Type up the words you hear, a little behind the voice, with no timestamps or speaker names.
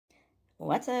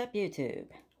What's up, YouTube?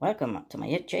 Welcome to my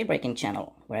jailbreaking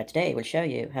channel, where today we'll show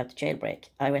you how to jailbreak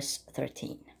iOS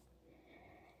 13.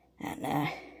 And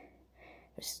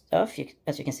first off,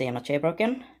 as you can see, I'm not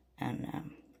jailbroken. And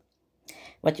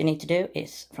what you need to do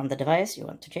is, from the device you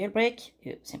want to jailbreak,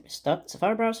 you simply stop the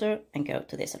Safari browser and go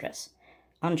to this address,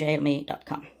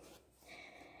 onjailme.com.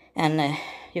 And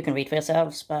you can read for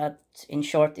yourselves, but in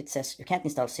short it says you can't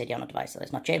install Cydia on a device that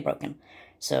is not jailbroken.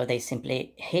 So they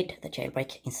simply hid the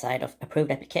jailbreak inside of approved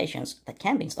applications that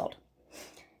can be installed.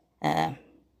 Yeah,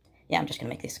 I'm just going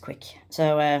to make this quick.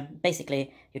 So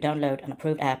basically, you download an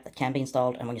approved app that can be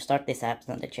installed, and when you start this app,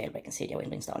 then the jailbreak and Cydia will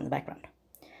be installed in the background.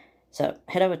 So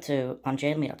head over to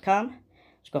onjailme.com,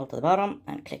 scroll to the bottom,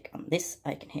 and click on this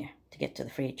icon here to get to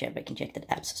the free jailbreak injected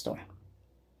apps store.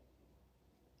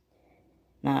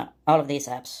 Now, all of these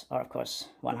apps are, of course,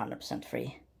 100%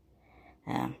 free.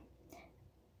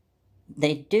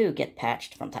 They do get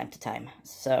patched from time to time,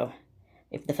 so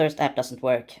if the first app doesn't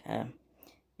work,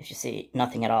 if you see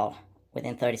nothing at all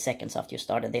within 30 seconds after you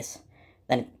started this,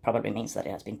 then it probably means that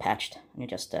it has been patched, and you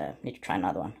just need to try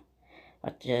another one.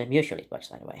 But usually it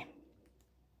works right away.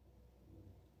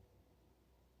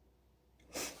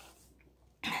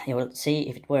 You will see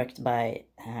if it worked by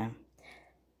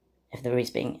if the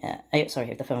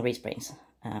phone resprings.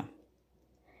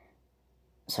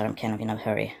 Sorry, I'm kind of in a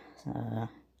hurry.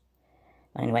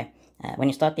 But anyway, when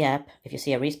you start the app, if you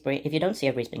don't see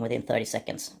a respring within 30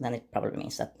 seconds, then it probably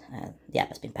means that the app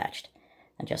has been patched.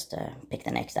 And just pick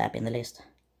the next app in the list.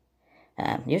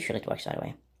 Usually it works right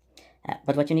away.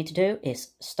 But what you need to do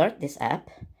is start this app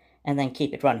and then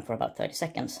keep it running for about 30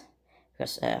 seconds.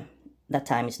 Because that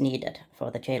time is needed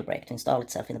for the jailbreak to install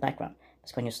itself in the background.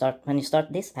 Because when you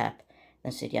start this app,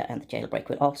 then Cydia and the jailbreak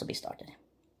will also be started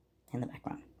in the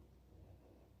background.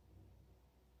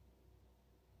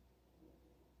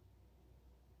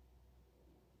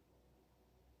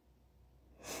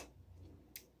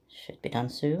 Should be done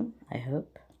soon, I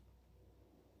hope.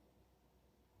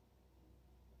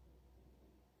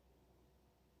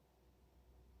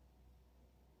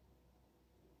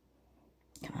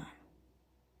 Come on.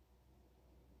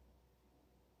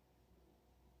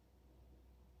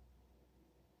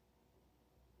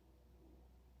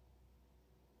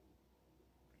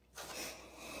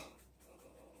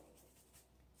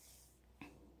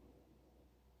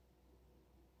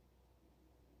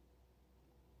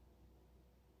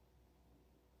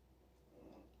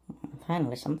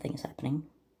 Finally, something is happening.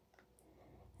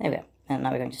 There we go. And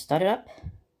now we're going to start it up.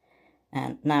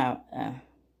 And now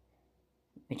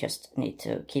we just need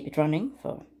to keep it running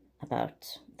for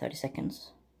about 30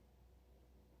 seconds.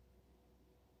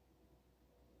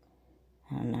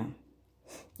 And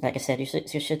like I said, you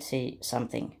should see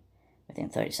something within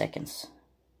 30 seconds.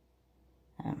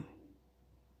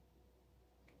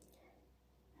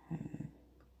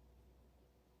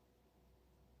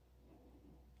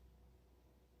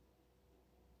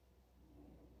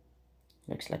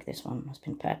 Looks like this one has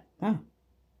been patched. Oh,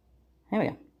 there we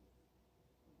go.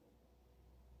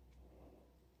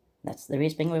 That's the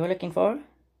respring we were looking for.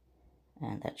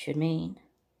 And that should mean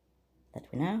that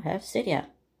we now have Cydia.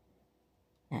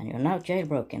 And you're now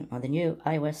jailbroken on the new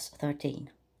iOS 13.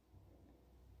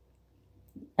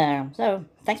 So,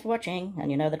 thanks for watching,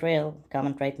 and you know the drill.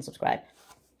 Comment, rate, and subscribe.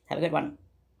 Have a good one.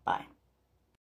 Bye.